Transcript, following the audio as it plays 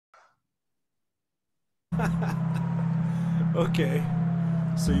Okay,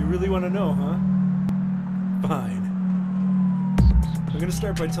 so you really want to know, huh? Fine. I'm going to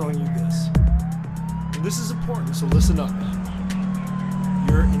start by telling you this. And this is important, so listen up.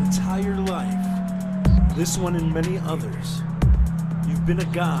 Your entire life, this one and many others, you've been a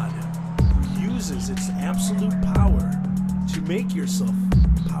god who uses its absolute power to make yourself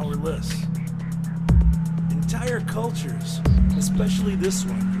powerless. Entire cultures, especially this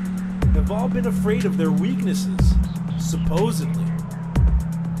one, have all been afraid of their weaknesses, supposedly,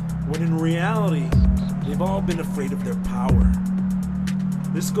 when in reality, they've all been afraid of their power.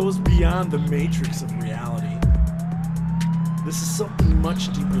 This goes beyond the matrix of reality. This is something much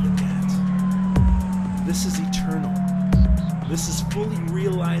deeper than that. This is eternal. This is fully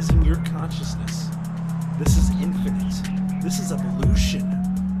realizing your consciousness. This is infinite. This is evolution.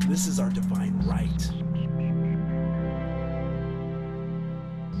 This is our divine right.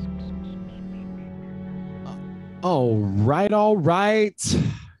 All right, all right.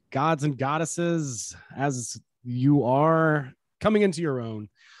 Gods and goddesses, as you are coming into your own,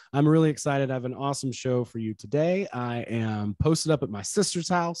 I'm really excited. I have an awesome show for you today. I am posted up at my sister's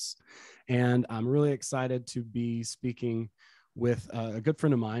house, and I'm really excited to be speaking with a good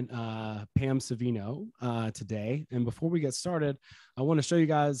friend of mine, Pam Savino, today. And before we get started, I want to show you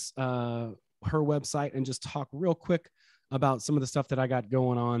guys her website and just talk real quick about some of the stuff that I got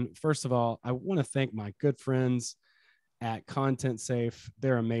going on. First of all, I want to thank my good friends at Content Safe.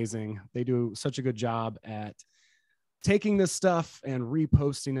 They're amazing. They do such a good job at taking this stuff and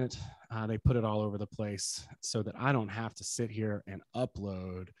reposting it. They put it all over the place so that I don't have to sit here and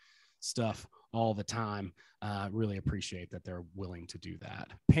upload stuff all the time. Really appreciate that they're willing to do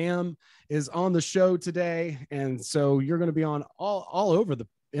that. Pam is on the show today, and so you're going to be on all over the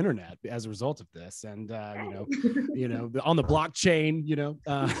internet as a result of this, and you know on the blockchain,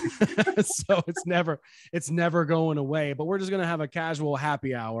 so it's never going away. But we're just going to have a casual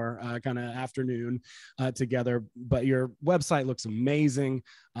happy hour kind of afternoon together. But your website looks amazing.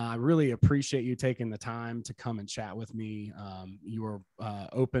 I really appreciate you taking the time to come and chat with me. You were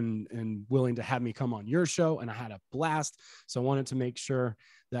open and willing to have me come on your show, and I had a blast. So I wanted to make sure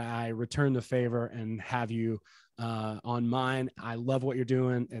that I return the favor and have you on mine. I love what you're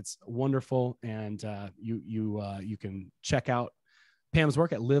doing. It's wonderful. And you can check out Pam's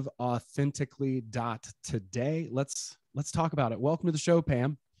work at liveauthentically.today. Let's talk about it. Welcome to the show,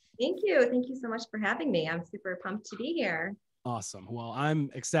 Pam. Thank you. Thank you so much for having me. I'm super pumped to be here. Awesome. Well,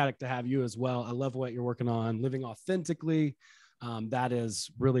 I'm ecstatic to have you as well. I love what you're working on, living authentically. That is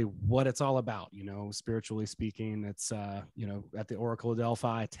really what it's all about, spiritually speaking. It's, at the Oracle of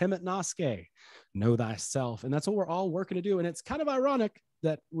Delphi, Temet Noske, know thyself. And that's what we're all working to do. And it's kind of ironic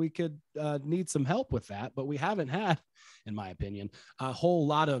that we could need some help with that, but we haven't had, in my opinion, a whole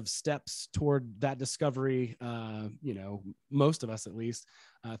lot of steps toward that discovery, most of us at least,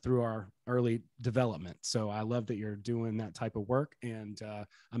 through our early development. So I love that you're doing that type of work, and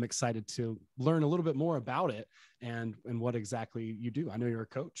I'm excited to learn a little bit more about it and what exactly you do. I know you're a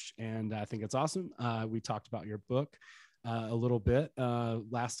coach, and I think it's awesome. We talked about your book a little bit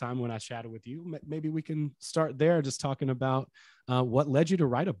last time when I chatted with you. Maybe we can start there, just talking about what led you to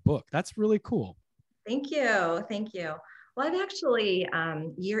write a book. That's really cool. Thank you. Thank you. Well, I've actually,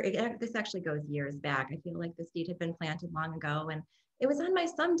 this actually goes years back. I feel like the seed had been planted long ago, and it was on my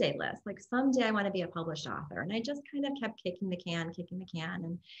someday list. Like, someday I want to be a published author. And I just kind of kept kicking the can.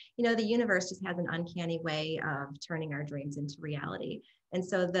 And, the universe just has an uncanny way of turning our dreams into reality. And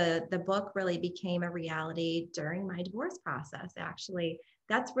so the book really became a reality during my divorce process. Actually,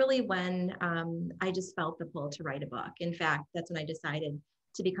 that's really when I just felt the pull to write a book. In fact, that's when I decided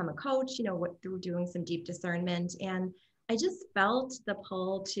to become a coach, through doing some deep discernment. And I just felt the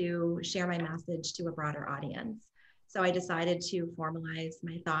pull to share my message to a broader audience. So I decided to formalize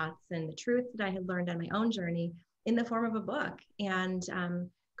my thoughts and the truths that I had learned on my own journey in the form of a book, and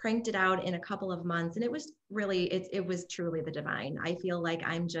cranked it out in a couple of months. And it was really, it was truly the divine. I feel like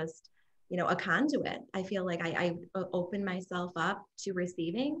I'm just, a conduit. I feel like I opened myself up to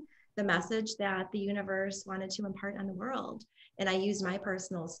receiving the message that the universe wanted to impart on the world. And I used my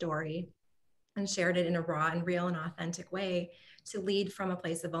personal story and shared it in a raw and real and authentic way to lead from a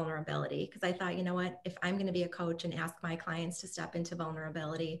place of vulnerability. Because I thought, if I'm going to be a coach and ask my clients to step into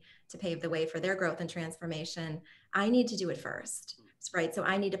vulnerability to pave the way for their growth and transformation, I need to do it first, right? So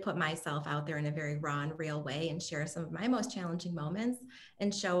I need to put myself out there in a very raw and real way and share some of my most challenging moments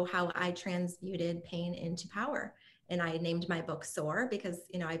and show how I transmuted pain into power And I named my book SOAR because,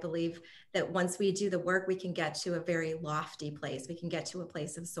 I believe that once we do the work, we can get to a very lofty place. We can get to a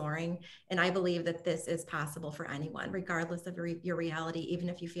place of soaring. And I believe that this is possible for anyone, regardless of your reality. Even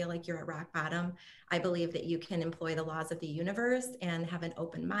if you feel like you're at rock bottom, I believe that you can employ the laws of the universe and have an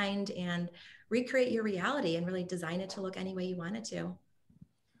open mind and recreate your reality and really design it to look any way you want it to.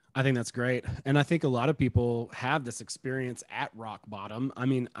 I think that's great. And I think a lot of people have this experience at rock bottom. I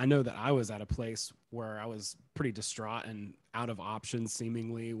mean, I know that I was at a place where I was pretty distraught and out of options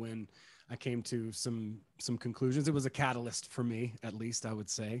seemingly when I came to some conclusions. It was a catalyst for me, at least I would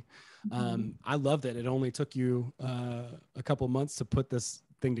say. I love that it only took you a couple months to put this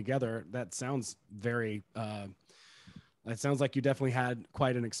thing together. That sounds very, it sounds like you definitely had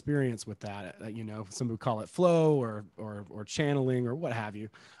quite an experience with that. Some would call it flow or channeling or what have you.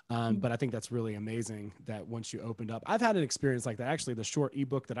 But I think that's really amazing that once you opened up, I've had an experience like that. Actually, the short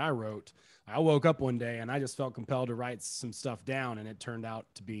ebook that I wrote, I woke up one day and I just felt compelled to write some stuff down, and it turned out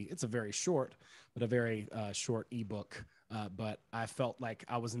to be, it's a very short, but a very short ebook. But I felt like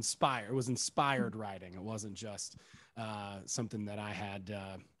I was inspired. It was inspired writing. It wasn't just something that I had,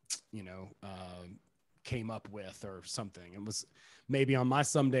 came up with or something. It was maybe on my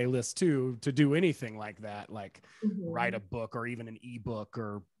someday list too, to do anything like that, like write a book or even an ebook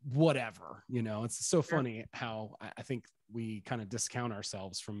or whatever. It's so funny how I think we kind of discount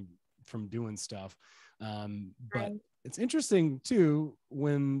ourselves from doing stuff. But it's interesting too,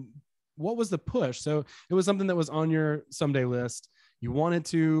 what was the push? So it was something that was on your someday list. You wanted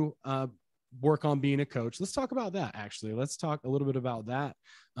to work on being a coach. Let's talk about that. Actually, let's talk a little bit about that.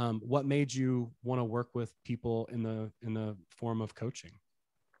 What made you want to work with people in the form of coaching?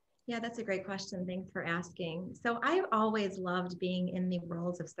 Yeah, that's a great question. Thanks for asking. So I've always loved being in the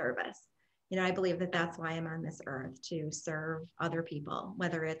roles of service. I believe that that's why I'm on this earth, to serve other people,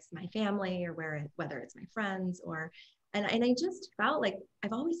 whether it's my family or whether it's my friends and I just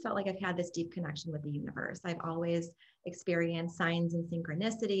I've always felt like I've had this deep connection with the universe. I've always experienced signs and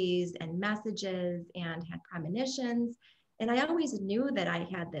synchronicities and messages and had premonitions. And I always knew that I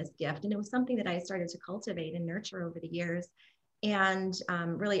had this gift, and it was something that I started to cultivate and nurture over the years. And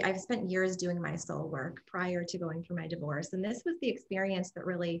really, I've spent years doing my soul work prior to going through my divorce. And this was the experience that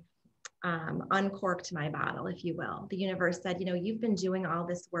really uncorked my bottle, if you will. The universe said, you've been doing all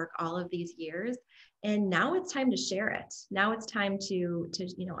this work all of these years, and now it's time to share it. Now it's time to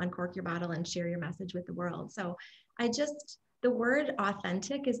uncork your bottle and share your message with the world. So the word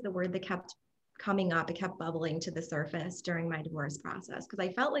authentic is the word that kept coming up. It kept bubbling to the surface during my divorce process, because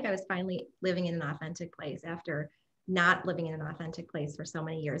I felt like I was finally living in an authentic place after not living in an authentic place for so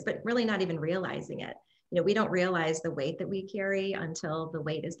many years, but really not even realizing it. We don't realize the weight that we carry until the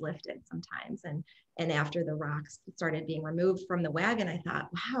weight is lifted sometimes. And after the rocks started being removed from the wagon, I thought,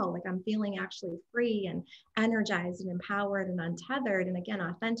 wow, like I'm feeling actually free and energized and empowered and untethered. And again,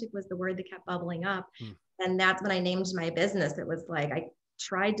 authentic was the word that kept bubbling up. And that's when I named my business. It was like, I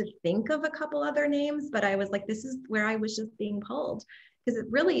tried to think of a couple other names, but I was like, this is where I was just being pulled. Because it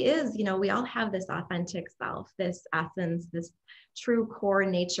really is, we all have this authentic self, this essence, this true core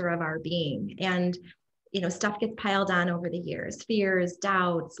nature of our being. And stuff gets piled on over the years: fears,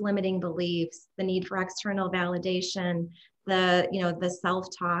 doubts, limiting beliefs, the need for external validation, the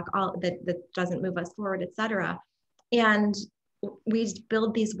self-talk, all that doesn't move us forward, etc. And we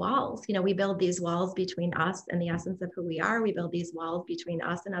build these walls. We build these walls between us and the essence of who we are. We build these walls between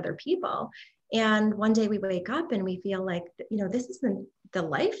us and other people. And one day we wake up and we feel like, this isn't the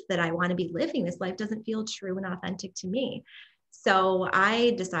life that I want to be living. This life doesn't feel true and authentic to me. So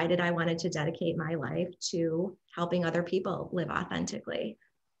I decided I wanted to dedicate my life to helping other people live authentically.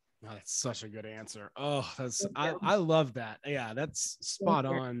 Oh, that's such a good answer. Oh, I love that. Yeah, that's spot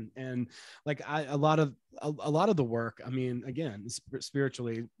on. And like a lot of the work, I mean, again,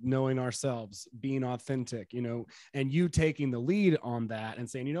 spiritually knowing ourselves, being authentic, and you taking the lead on that and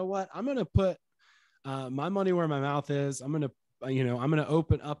saying, you know what, I'm going to put my money where my mouth is. I'm going to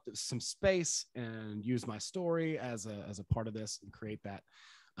open up some space and use my story as a part of this and create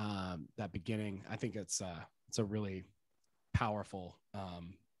that beginning. I think it's a really powerful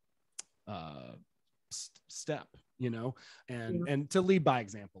step, and to lead by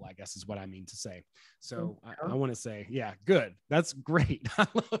example, I guess is what I mean to say. So I want to say, yeah, good. That's great. I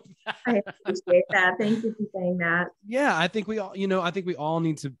love that. I appreciate that. Thank you for saying that. Yeah. I think we all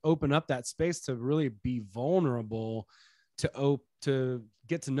need to open up that space to really be vulnerable, to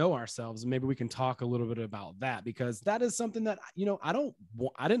get to know ourselves. And maybe we can talk a little bit about that, because that is something that,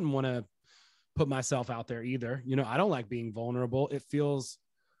 I didn't want to put myself out there either. I don't like being vulnerable. It feels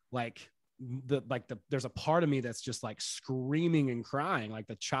like there's a part of me that's just like screaming and crying. Like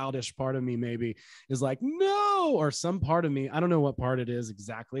the childish part of me maybe is like, no, or some part of me, I don't know what part it is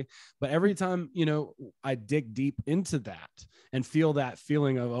exactly, but every time, I dig deep into that and feel that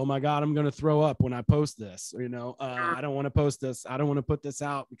feeling of, oh my God, I'm going to throw up when I post this, I don't want to post this. I don't want to put this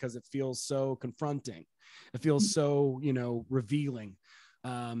out because it feels so confronting. It feels so, revealing.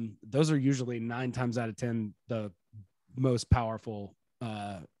 Those are usually 9 times out of 10, the most powerful,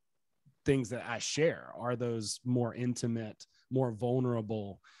 things that I share are those more intimate, more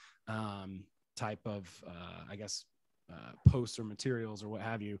vulnerable type of, posts or materials or what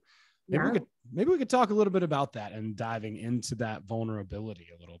have you. Maybe we could talk a little bit about that and diving into that vulnerability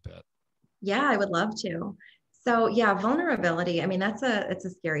a little bit. Yeah, I would love to. So yeah, vulnerability. I mean, it's a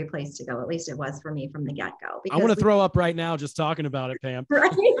scary place to go. At least it was for me from the get-go. I want to throw up right now just talking about it, Pam. Right?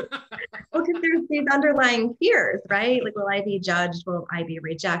 Well, because there's these underlying fears, right? Like, will I be judged? Will I be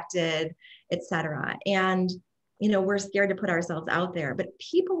rejected, etc. And, we're scared to put ourselves out there, but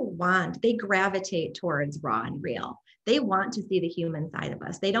they gravitate towards raw and real. They want to see the human side of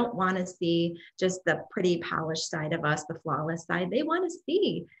us. They don't want to see just the pretty polished side of us, the flawless side. They want to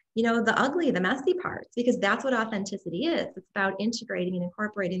see, the ugly, the messy parts, because that's what authenticity is. It's about integrating and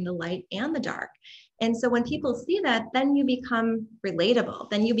incorporating the light and the dark. And so when people see that, then you become relatable.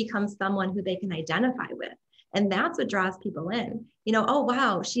 Then you become someone who they can identify with. And that's what draws people in. Oh,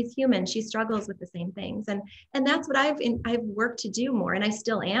 wow, she's human. She struggles with the same things. And that's what I've worked to do more. And I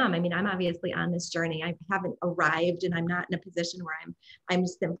still am. I mean, I'm obviously on this journey. I haven't arrived and I'm not in a position where I'm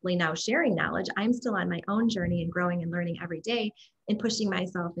simply now sharing knowledge. I'm still on my own journey and growing and learning every day and pushing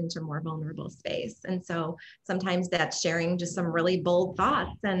myself into more vulnerable space. And so sometimes that's sharing just some really bold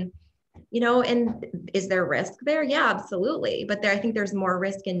thoughts. And and is there risk there? Yeah, absolutely. But I think there's more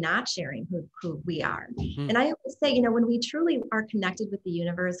risk in not sharing who we are. Mm-hmm. And I always say, when we truly are connected with the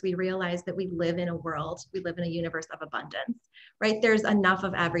universe, we realize that we live in a universe of abundance, right? There's enough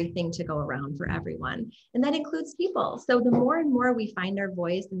of everything to go around for everyone. And that includes people. So the more and more we find our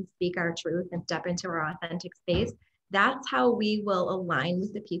voice and speak our truth and step into our authentic space, that's how we will align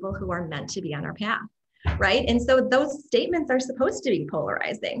with the people who are meant to be on our path, right? And so those statements are supposed to be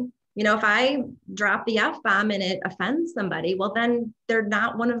polarizing. If I drop the F-bomb and it offends somebody, well, then they're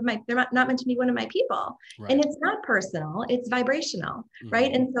not meant to be one of my people. Right. And it's not personal, it's vibrational,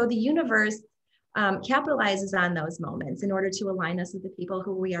 right? And so the universe capitalizes on those moments in order to align us with the people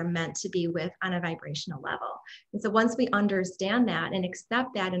who we are meant to be with on a vibrational level. And so once we understand that and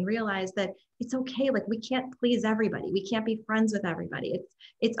accept that and realize that it's okay, like we can't please everybody. We can't be friends with everybody.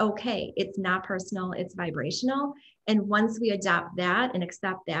 It's okay. It's not personal, it's vibrational. And once we adopt that and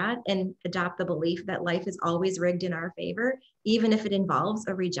accept that and adopt the belief that life is always rigged in our favor, even if it involves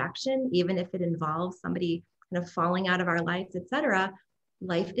a rejection, even if it involves somebody kind of falling out of our lives, etc.,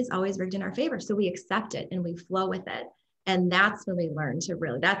 life is always rigged in our favor. So we accept it and we flow with it. And that's when we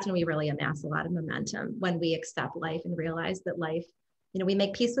really amass a lot of momentum, when we accept life and realize that life, we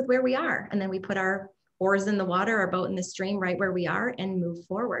make peace with where we are. And then we put our oars in the water, our boat in the stream right where we are and move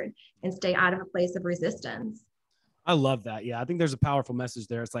forward and stay out of a place of resistance. I love that. Yeah. I think there's a powerful message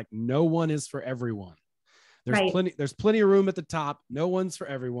there. It's like, no one is for everyone. There's plenty of room at the top. No one's for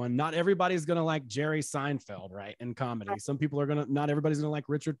everyone. Not everybody's going to like Jerry Seinfeld, right? In comedy. Some people not everybody's going to like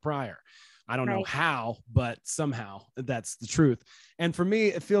Richard Pryor. I don't know how, but somehow that's the truth. And for me,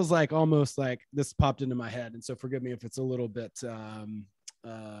 it feels like almost like this popped into my head. And so forgive me if it's a little bit,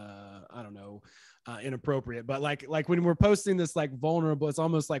 inappropriate, but like when we're posting this, like vulnerable, it's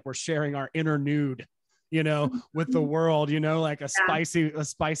almost like we're sharing our inner nude, with the world, like a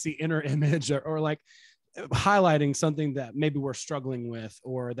spicy inner image or like highlighting something that maybe we're struggling with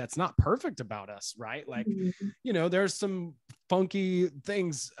or that's not perfect about us, right? Like, there's some funky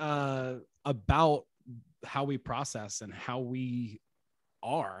things about how we process and how we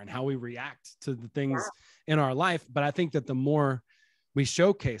are and how we react to the things in our life. But I think that the more we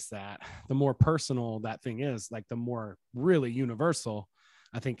showcase that, the more personal that thing is, like the more really universal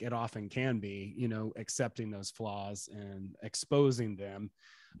I think it often can be, accepting those flaws and exposing them,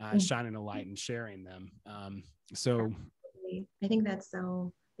 shining a light and sharing them. I think that's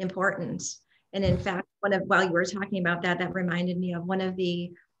so important. And in fact, while you were talking about that reminded me of one of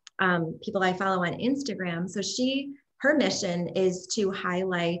the people I follow on Instagram. So her mission is to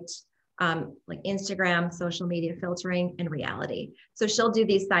highlight like Instagram, social media filtering, and reality. So she'll do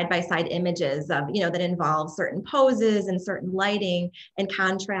these side-by-side images of, that involve certain poses and certain lighting and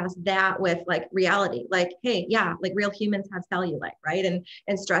contrast that with like reality. Like, hey, yeah, like real humans have cellulite, right?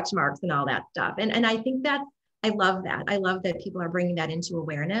 And stretch marks and all that stuff. And I think I love that. I love that people are bringing that into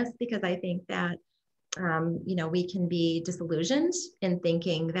awareness, because I think that we can be disillusioned in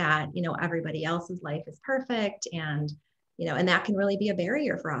thinking that, everybody else's life is perfect. And that can really be a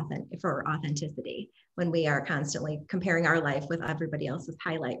barrier for authenticity when we are constantly comparing our life with everybody else's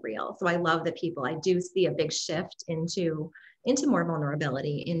highlight reel. So I love that I do see a big shift into more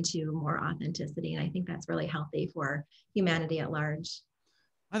vulnerability, into more authenticity. And I think that's really healthy for humanity at large.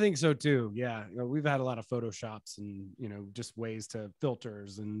 I think so too. Yeah. We've had a lot of Photoshops and, just ways to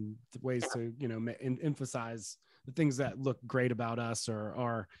filters and ways to, emphasize the things that look great about us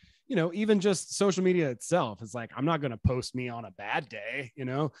or even just social media itself. It's like, I'm not going to post me on a bad day,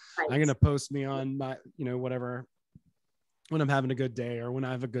 Right. I'm going to post me on my, whatever, when I'm having a good day or when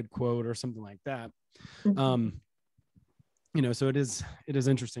I have a good quote or something like that. Mm-hmm. So it is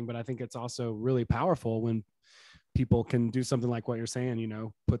interesting, but I think it's also really powerful when people can do something like what you're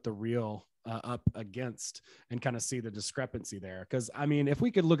saying, put the real up against and kind of see the discrepancy there. Because I mean, if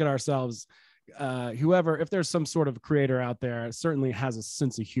we could look at ourselves, if there's some sort of creator out there, it certainly has a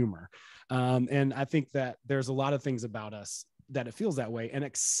sense of humor. And I think that there's a lot of things about us that it feels that way, and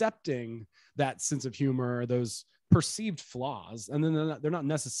accepting that sense of humor, those perceived flaws, and then they're not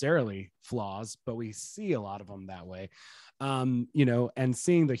necessarily flaws, but we see a lot of them that way. And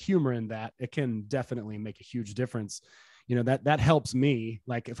seeing the humor in that, it can definitely make a huge difference. That helps me.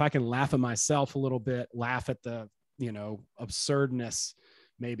 Like if I can laugh at myself a little bit, laugh at the, absurdness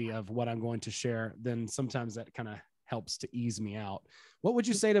maybe of what I'm going to share, then sometimes that kind of helps to ease me out. What would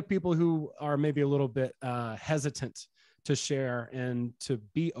you say to people who are maybe a little bit hesitant to share and to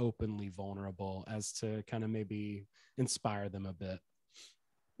be openly vulnerable, as to kind of maybe inspire them a bit?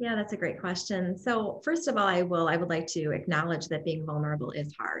 Yeah, that's a great question. So first of all, I would like to acknowledge that being vulnerable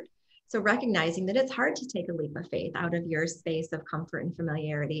is hard. So recognizing that it's hard to take a leap of faith out of your space of comfort and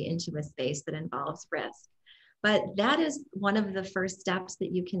familiarity into a space that involves risk. But that is one of the first steps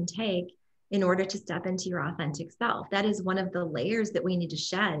that you can take in order to step into your authentic self. That is one of the layers that we need to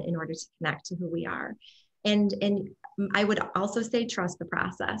shed in order to connect to who we are. And I would also say, trust the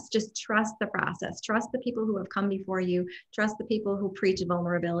process. Just trust the process. Trust the people who have come before you. Trust the people who preach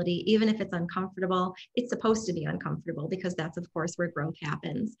vulnerability. Even if it's uncomfortable, it's supposed to be uncomfortable, because that's, of course, where growth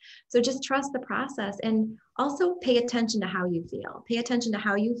happens. So just trust the process, and also pay attention to how you feel. Pay attention to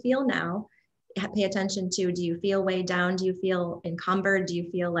how you feel now. Pay attention to, do you feel weighed down? Do you feel encumbered? Do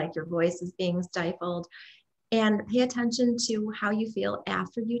you feel like your voice is being stifled? And pay attention to how you feel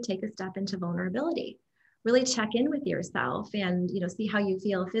after you take a step into vulnerability. Really check in with yourself and, see how you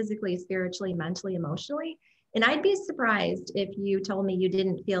feel physically, spiritually, mentally, emotionally. And I'd be surprised if you told me you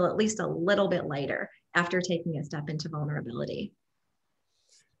didn't feel at least a little bit lighter after taking a step into vulnerability.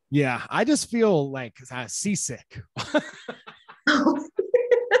 Yeah, I just feel like seasick.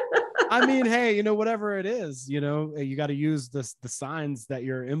 I mean, hey, whatever it is, you got to use the signs that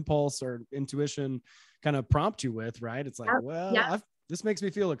your impulse or intuition kind of prompt you with, right? It's like, this makes me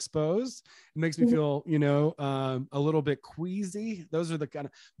feel exposed. It makes me feel, a little bit queasy. Those are the kind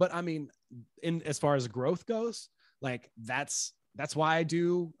of, but I mean, as far as growth goes, like that's why I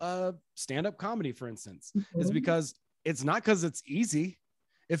do stand-up comedy, for instance, is because it's not because it's easy.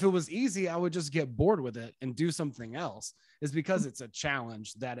 If it was easy, I would just get bored with it and do something else. It's because it's a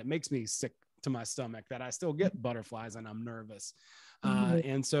challenge that it makes me sick to my stomach, that I still get butterflies and I'm nervous.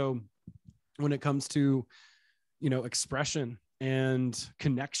 And so when it comes to, expression and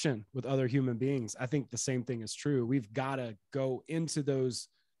connection with other human beings, I think the same thing is true. We've got to go into those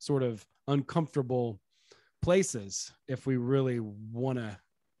sort of uncomfortable places if we really want to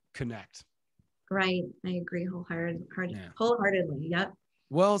connect. Right. I agree wholeheartedly. Yep.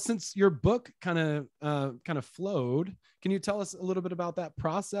 Well, since your book kind of flowed, can you tell us a little bit about that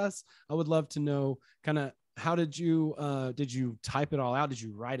process? I would love to know kind of, how did you type it all out? Did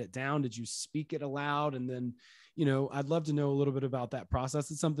you write it down? Did you speak it aloud? And then, I'd love to know a little bit about that process.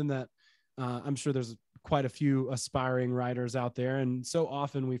 It's something that I'm sure there's quite a few aspiring writers out there. And so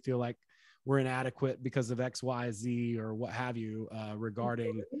often we feel like we're inadequate because of X, Y, Z, or what have you,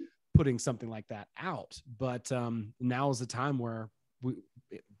 regarding putting something like that out. But now is the time where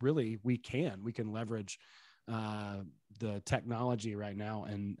we can leverage the technology right now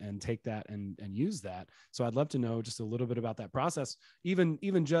and take that and use that. So I'd love to know just a little bit about that process,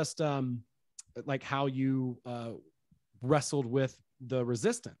 even just like how you wrestled with the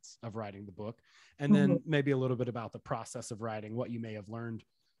resistance of writing the book, and then maybe a little bit about the process of writing, what you may have learned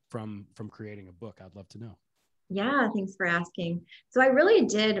from creating a book. I'd love to know. Yeah, thanks for asking. So I really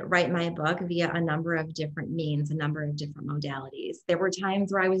did write my book via a number of different means, a number of different modalities. There were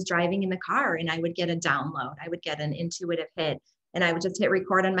times where I was driving in the car and I would get a download. I would get an intuitive hit, and I would just hit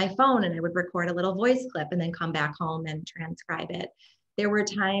record on my phone, and I would record a little voice clip and then come back home and transcribe it. There were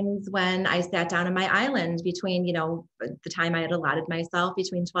times when I sat down on my island between, the time I had allotted myself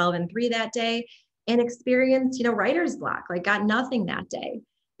between 12 and 3 that day and experienced, writer's block, like got nothing that day.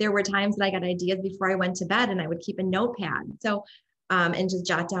 There were times that I got ideas before I went to bed and I would keep a notepad. So, and just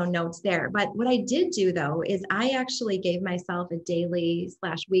jot down notes there. But what I did do though, is I actually gave myself a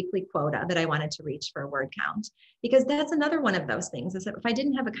daily/weekly quota that I wanted to reach for a word count, because that's another one of those things is that if I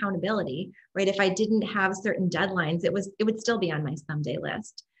didn't have accountability, right? If I didn't have certain deadlines, it would still be on my someday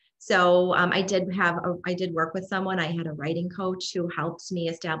list. So I did work with someone. I had a writing coach who helped me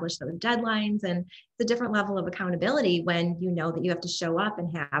establish those deadlines, and it's a different level of accountability when you know that you have to show up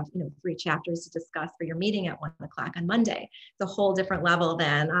and have 3 chapters to discuss for your meeting at 1 o'clock on Monday. It's a whole different level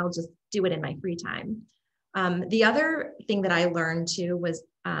than I'll just do it in my free time. The other thing that I learned too was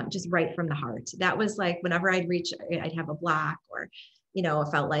just write from the heart. That was like whenever I'd have a block or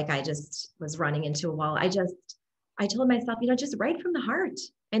it felt like I just was running into a wall. I told myself, just write from the heart.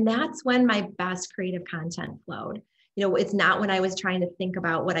 And that's when my best creative content flowed. It's not when I was trying to think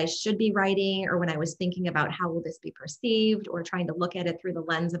about what I should be writing or when I was thinking about how will this be perceived or trying to look at it through the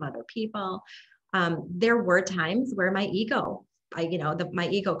lens of other people. There were times where my ego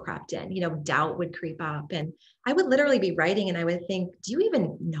crept in, doubt would creep up and I would literally be writing and I would think, do you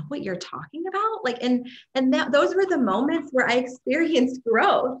even know what you're talking about? Those were the moments where I experienced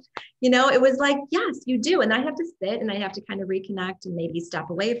growth. It was like, yes, you do. And I have to sit and I have to kind of reconnect and maybe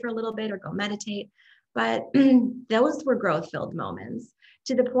step away for a little bit or go meditate. But those were growth filled moments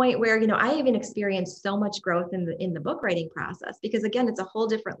to the point where, I even experienced so much growth in the book writing process, because again, it's a whole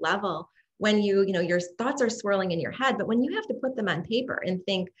different level when your thoughts are swirling in your head, but when you have to put them on paper and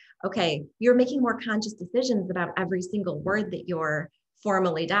think, okay, you're making more conscious decisions about every single word that you're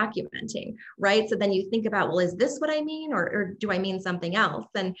formally documenting, right? So then you think about, well, is this what I mean? Or do I mean something else?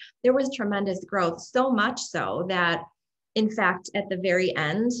 And there was tremendous growth, so much so that in fact, at the very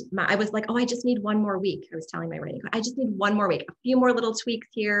end, I was like, oh, I just need one more week. I was telling my writing coach, I just need one more week, a few more little tweaks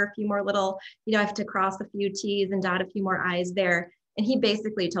here, a few more little, I have to cross a few T's and dot a few more I's there. And he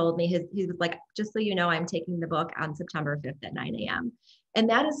basically told me, he was like, just so you know, I'm taking the book on September 5th at 9 a.m. And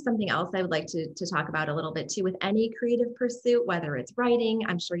that is something else I would like to talk about a little bit too, with any creative pursuit, whether it's writing,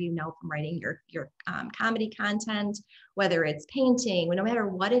 I'm sure from writing your comedy content, whether it's painting, no matter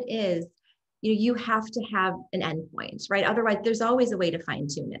what it is, you have to have an endpoint, right? Otherwise, there's always a way to fine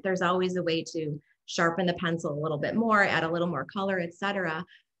tune it. There's always a way to sharpen the pencil a little bit more, add a little more color, et cetera.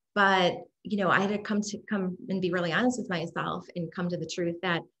 But, I had to come and be really honest with myself and come to the truth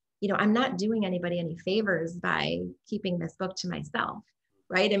that, I'm not doing anybody any favors by keeping this book to myself,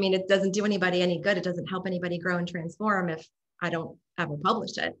 right? I mean, it doesn't do anybody any good. It doesn't help anybody grow and transform if I don't ever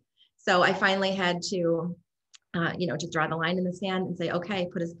publish it. So I finally had to, just draw the line in the sand and say, okay,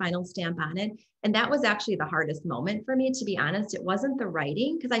 put a final stamp on it. And that was actually the hardest moment for me, to be honest. It wasn't the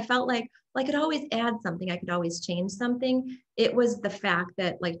writing, because I felt like I could always add something. I could always change something. It was the fact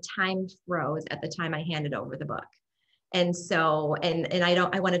that time froze at the time I handed over the book. And so, and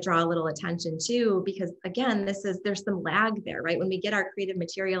I want to draw a little attention too, because again, there's some lag there, right? When we get our creative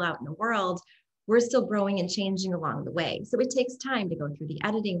material out in the world, we're still growing and changing along the way. So it takes time to go through the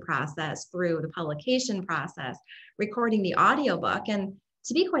editing process, through the publication process, recording the audiobook. And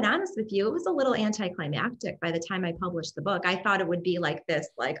to be quite honest with you, it was a little anticlimactic by the time I published the book. I thought it would be like this,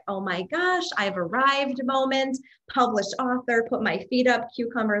 oh my gosh, I've arrived moment, published author, put my feet up,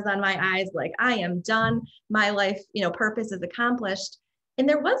 cucumbers on my eyes, I am done. My life, purpose is accomplished. And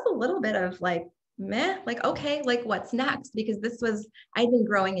there was a little bit of meh, okay, what's next? Because I'd been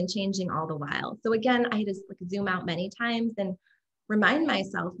growing and changing all the while. So again, I had to zoom out many times and remind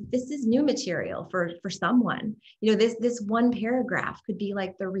myself, this is new material for someone. This one paragraph could be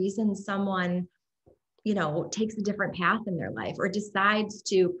the reason someone, takes a different path in their life or decides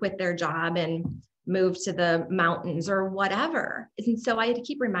to quit their job and move to the mountains or whatever. And so I had to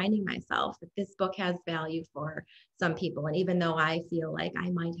keep reminding myself that this book has value for some people. And even though I feel like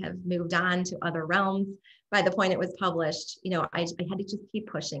I might have moved on to other realms by the point it was published, I had to just keep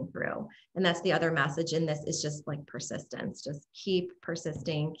pushing through. And that's the other message in this, is just persistence. Just keep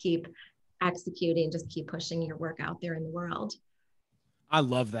persisting, keep executing, just keep pushing your work out there in the world. I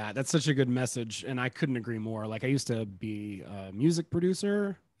love that. That's such a good message. And I couldn't agree more. I used to be a music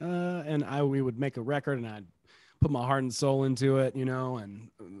producer, and we would make a record and I'd put my heart and soul into it, and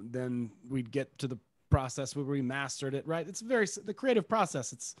then we'd get to the process where we mastered it, right? It's the creative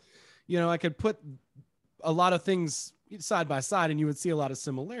process. It's, I could put a lot of things side by side and you would see a lot of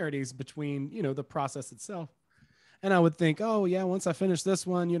similarities between, the process itself. And I would think, oh yeah, once I finish this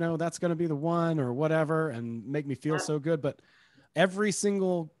one, that's going to be the one or whatever, and make me feel so good. But every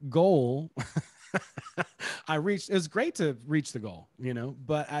single goal it was great to reach the goal,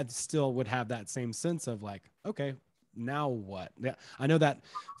 but I still would have that same sense of like, okay, now what? Yeah. I know that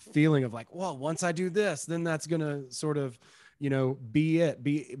feeling of like, well, once I do this, then that's going to sort of, be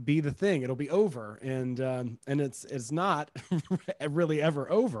the thing. It'll be over. And it's not really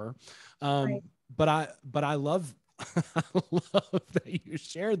ever over. Right. But I love, I love that you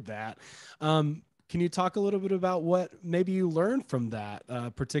shared that. Can you talk a little bit about what maybe you learned from that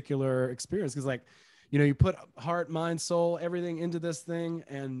particular experience? Because like, you put heart, mind, soul, everything into this thing,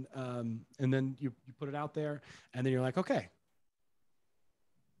 and then you put it out there, and then you're like, okay,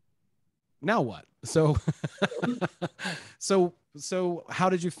 now what? So, so how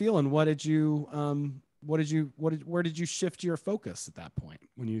did you feel, and where did you shift your focus at that point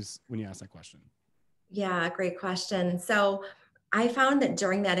when you asked that question? Yeah, great question. So I found that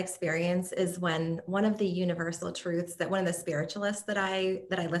during that experience is when one of the universal truths that one of the spiritualists that I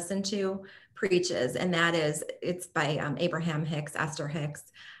listen to preaches, and that is, it's by Abraham Hicks, Esther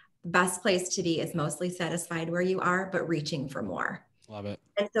Hicks. Best place to be is mostly satisfied where you are, but reaching for more. Love it.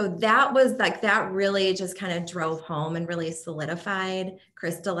 And so that was like, that really just kind of drove home and really solidified,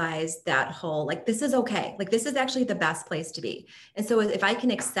 crystallized that whole, like, this is okay. Like, this is actually the best place to be. And so if I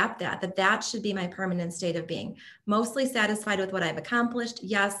can accept that should be my permanent state of being, mostly satisfied with what I've accomplished.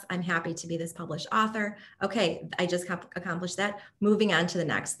 Yes, I'm happy to be this published author. Okay, I just accomplished that. Moving on to the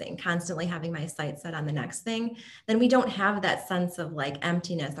next thing, constantly having my sights set on the next thing. Then we don't have that sense of like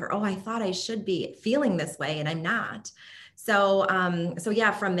emptiness or, oh, I thought I should be feeling this way and I'm not. So yeah,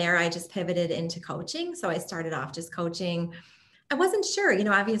 from there, I just pivoted into coaching. So I started off just coaching. I wasn't sure,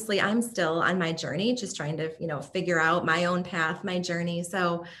 obviously I'm still on my journey, just trying to, figure out my own path, my journey.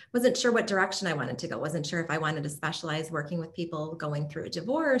 So wasn't sure what direction I wanted to go. Wasn't sure if I wanted to specialize working with people going through a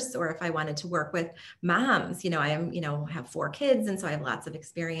divorce, or if I wanted to work with moms. I am, have 4 kids. And so I have lots of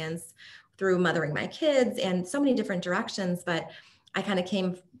experience through mothering my kids and so many different directions, but I kind of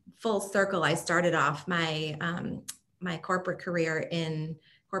came full circle. I started off my corporate career in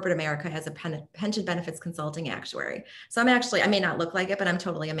corporate America as a pension benefits consulting actuary. So I may not look like it, but I'm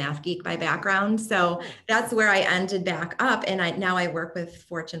totally a math geek by background. So that's where I ended back up. And now I work with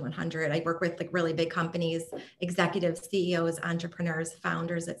Fortune 100. I work with like really big companies, executives, CEOs, entrepreneurs,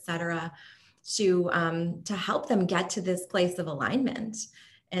 founders, et cetera, to help them get to this place of alignment.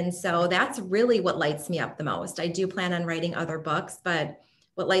 And so that's really what lights me up the most. I do plan on writing other books, but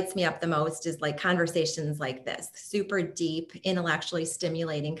what lights me up the most is like conversations like this, super deep, intellectually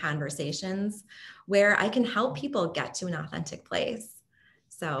stimulating conversations where I can help people get to an authentic place.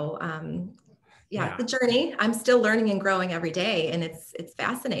 So yeah, the journey. I'm still learning and growing every day, and it's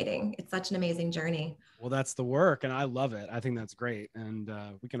fascinating. It's such an amazing journey. Well, that's the work, and I love it. I think that's great. And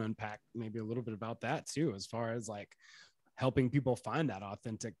we can unpack maybe a little bit about that too, as far as like helping people find that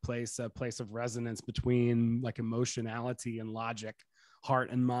authentic place, a place of resonance between like emotionality and logic,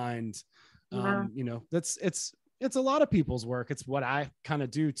 heart and mind. Yeah. It's a lot of people's work. It's what I kind of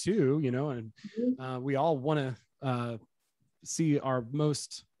do too, and we all want to see our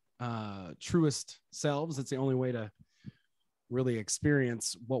most truest selves. It's the only way to really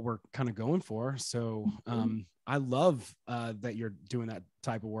experience what we're kind of going for. So I love that you're doing that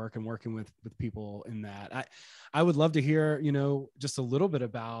type of work and working with people in that. I would love to hear, just a little bit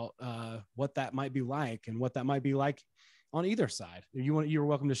about what that might be like, and what that might be like on either side. You're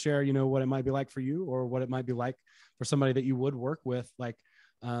welcome to share, what it might be like for you, or what it might be like for somebody that you would work with, like,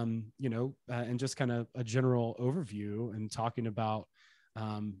 and just kind of a general overview, and talking about,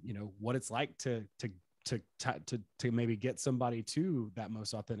 what it's like to maybe get somebody to that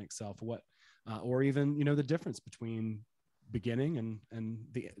most authentic self, or even, the difference between beginning and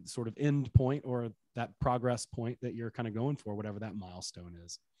the sort of end point, or that progress point that you're kind of going for, whatever that milestone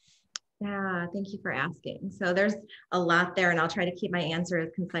is. Yeah, thank you for asking. So there's a lot there, and I'll try to keep my answer as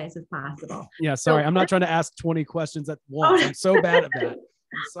concise as possible. Yeah, sorry, I'm not trying to ask 20 questions at once. I'm so bad at that.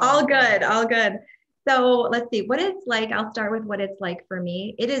 All good, all good. So let's see what it's like. I'll start with what it's like for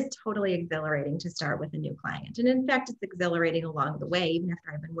me. It is totally exhilarating to start with a new client. And in fact, it's exhilarating along the way, even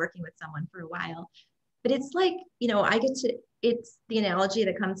after I've been working with someone for a while. But it's like, it's the analogy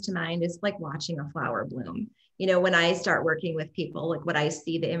that comes to mind is like watching a flower bloom. When I start working with people, like what I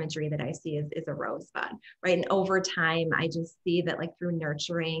see, the imagery that I see is a rosebud, right? And over time, I just see that like through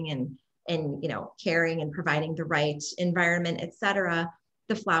nurturing and caring and providing the right environment, et cetera,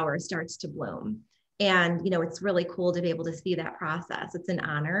 the flower starts to bloom. And, it's really cool to be able to see that process. It's an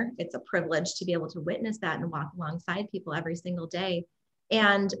honor. It's a privilege to be able to witness that and walk alongside people every single day.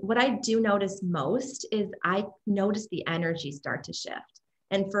 And what I do notice most is I notice the energy start to shift.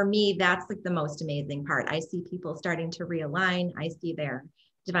 And for me, that's like the most amazing part. I see people starting to realign. I see their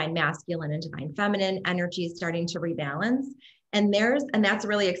divine masculine and divine feminine energies starting to rebalance. And that's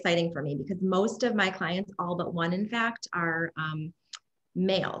really exciting for me because most of my clients, all but one, in fact, are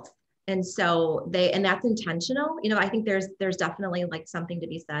males. And so that's intentional. I think there's definitely like something to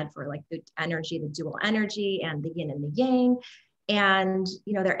be said for like the energy, the dual energy and the yin and the yang. And,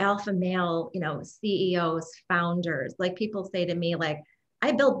 they're alpha male, CEOs, founders. Like people say to me, like,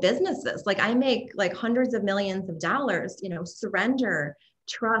 I build businesses, like I make like hundreds of millions of dollars, surrender,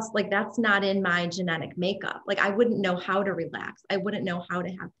 trust, like that's not in my genetic makeup. Like I wouldn't know how to relax. I wouldn't know how to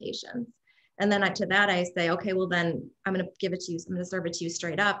have patience. And then to that, I say, okay, well then I'm going to give it to you. I'm going to serve it to you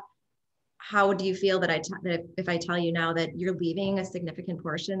straight up. How do you feel that if I tell you now that you're leaving a significant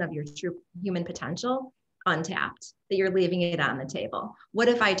portion of your true human potential untapped, that you're leaving it on the table? What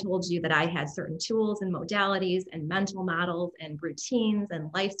if I told you that I had certain tools and modalities and mental models and routines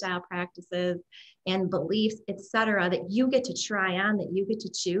and lifestyle practices and beliefs, etc., that you get to try on, that you get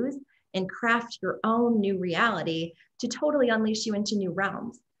to choose and craft your own new reality to totally unleash you into new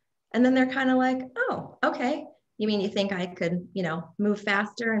realms? And then they're kind of like, oh, okay. You mean you think I could, move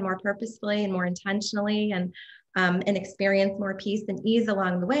faster and more purposefully and more intentionally and experience more peace and ease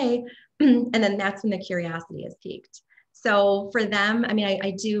along the way? And then that's when the curiosity is piqued. So for them, I mean,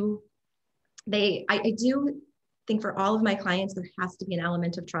 I do think for all of my clients, there has to be an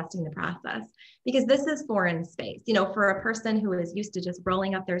element of trusting the process, because this is foreign space. For a person who is used to just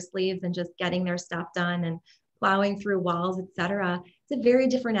rolling up their sleeves and just getting their stuff done and plowing through walls, et cetera, it's a very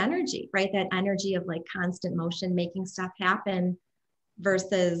different energy, right? That energy of like constant motion, making stuff happen,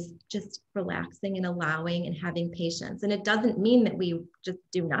 versus just relaxing and allowing and having patience. And it doesn't mean that we just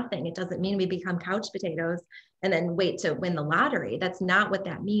do nothing. It doesn't mean we become couch potatoes and then wait to win the lottery. That's not what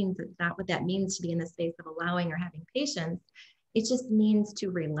that means. It's not what that means to be in the space of allowing or having patience. It just means to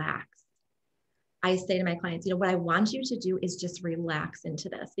relax. I say to my clients, what I want you to do is just relax into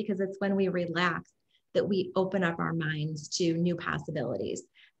this, because it's when we relax that we open up our minds to new possibilities,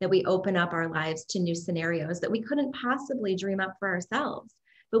 that we open up our lives to new scenarios that we couldn't possibly dream up for ourselves.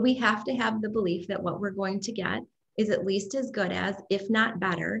 But we have to have the belief that what we're going to get is at least as good as, if not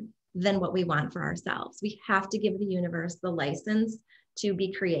better, than what we want for ourselves. We have to give the universe the license to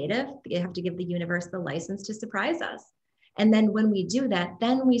be creative. We have to give the universe the license to surprise us. And then when we do that,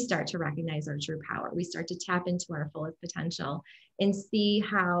 then we start to recognize our true power. We start to tap into our fullest potential and see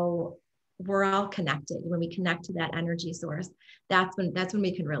how we're all connected. When we connect to that energy source, that's when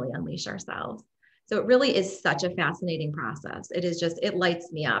we can really unleash ourselves. So it really is such a fascinating process. It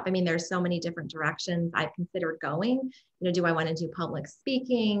lights me up. I mean, there's so many different directions I've considered going. Do I want to do public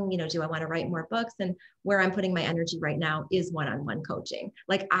speaking? Do I want to write more books? And where I'm putting my energy right now is one-on-one coaching.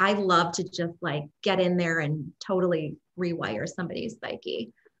 Like I love to just like get in there and totally rewire somebody's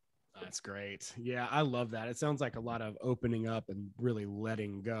psyche. That's great. Yeah, I love that. It sounds like a lot of opening up and really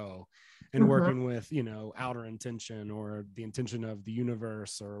letting go and working with, outer intention or the intention of the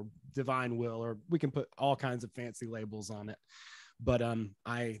universe or divine will, or we can put all kinds of fancy labels on it. But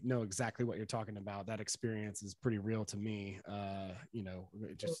I know exactly what you're talking about. That experience is pretty real to me.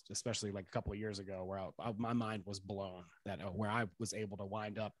 Just especially like a couple of years ago where my mind was blown that where I was able to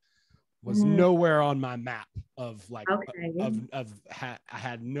wind up was nowhere on my map of like, I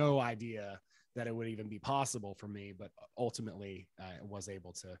had no idea that it would even be possible for me, but ultimately I was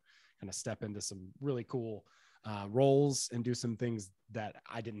able to kind of step into some really cool roles and do some things that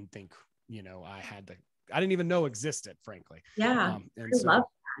I didn't think, I didn't even know existed, frankly. Yeah. Love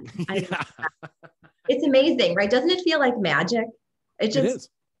that. It's amazing, right? Doesn't it feel like magic? It is.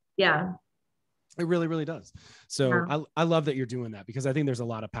 Yeah. It really, really does. So I love that you're doing that, because I think there's a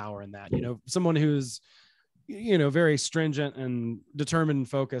lot of power in that. Someone who's, very stringent and determined and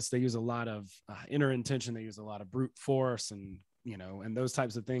focused, they use a lot of inner intention. They use a lot of brute force and, and those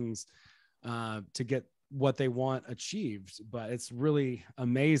types of things to get what they want achieved. But it's really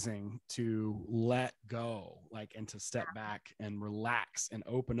amazing to let go, and to step back and relax and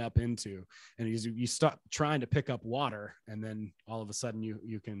open up into, and you stop trying to pick up water, and then all of a sudden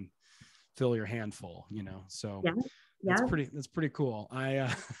you can fill your hand full, so that's pretty cool.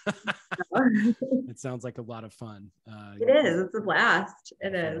 It sounds like a lot of fun. It is. It's a blast.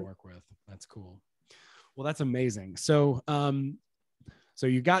 It is to work with. That's cool. Well, that's amazing. So, so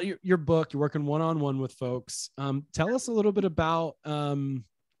you got your book, you're working one-on-one with folks. Tell us a little bit about,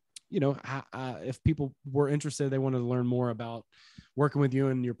 if people were interested, they wanted to learn more about working with you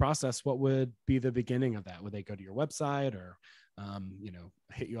and your process, what would be the beginning of that? Would they go to your website or,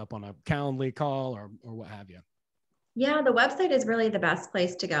 hit you up on a Calendly call or what have you? Yeah, the website is really the best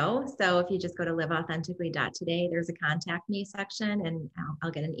place to go. So if you just go to liveauthentically.today, there's a contact me section and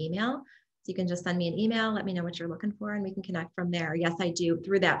I'll get an email. So you can just send me an email, let me know what you're looking for, and we can connect from there. Yes, I do.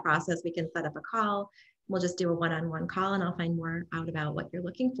 Through that process, we can set up a call. We'll just do a one-on-one call, and I'll find more out about what you're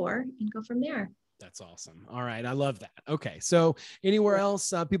looking for and go from there. That's awesome. All right. I love that. Okay. So anywhere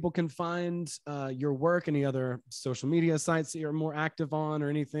else people can find your work, any other social media sites that you're more active on, or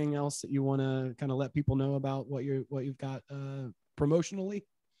anything else that you want to kind of let people know about what you've got promotionally?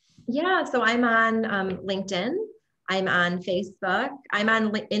 Yeah. So I'm on LinkedIn. I'm on Facebook. I'm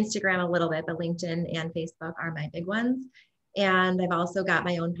on Instagram a little bit, but LinkedIn and Facebook are my big ones. And I've also got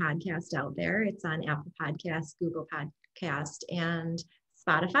my own podcast out there. It's on Apple Podcasts, Google Podcast, and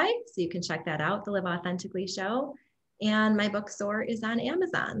Spotify. So you can check that out, the Live Authentically show. And my book SOAR is on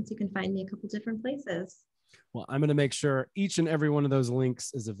Amazon. So you can find me a couple different places. Well, I'm going to make sure each and every one of those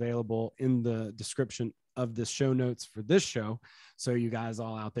links is available in the description of the show notes for this show. So you guys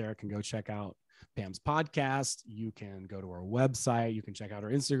all out there can go check out Pam's podcast. You can go to her website. You can check out her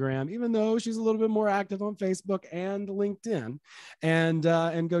Instagram, even though she's a little bit more active on Facebook and LinkedIn,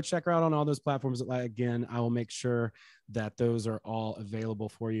 and go check her out on all those platforms. Again, I will make sure that those are all available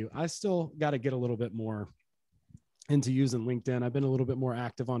for you. I still got to get a little bit more into using LinkedIn. I've been a little bit more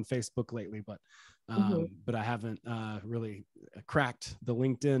active on Facebook lately, but I haven't really cracked the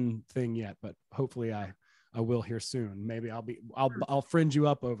LinkedIn thing yet, but hopefully I will here soon. Maybe I'll friend you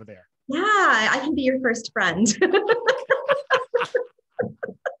up over there. Yeah, I can be your first friend.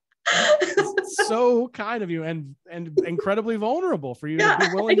 So kind of you, and incredibly vulnerable for you to be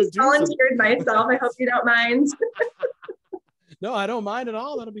willing to do. I volunteered myself. I hope you don't mind. No, I don't mind at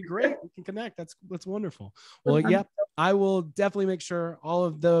all. That'll be great. We can connect. That's wonderful. Well, yeah, I will definitely make sure all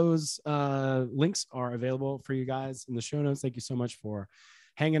of those links are available for you guys in the show notes. Thank you so much for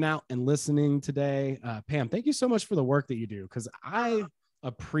hanging out and listening today. Pam, thank you so much for the work that you do, because I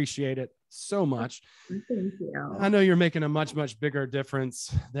appreciate it so much. Thank you. I know you're making a much, much bigger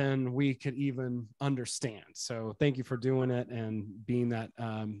difference than we could even understand. So thank you for doing it and being that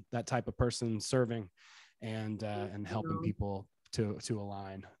type of person, serving and helping people to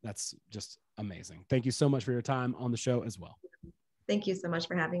align. That's just amazing. Thank you so much for your time on the show as well. Thank you so much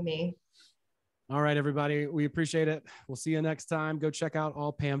for having me. All right, everybody. We appreciate it. We'll see you next time. Go check out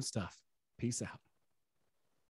all Pam's stuff. Peace out.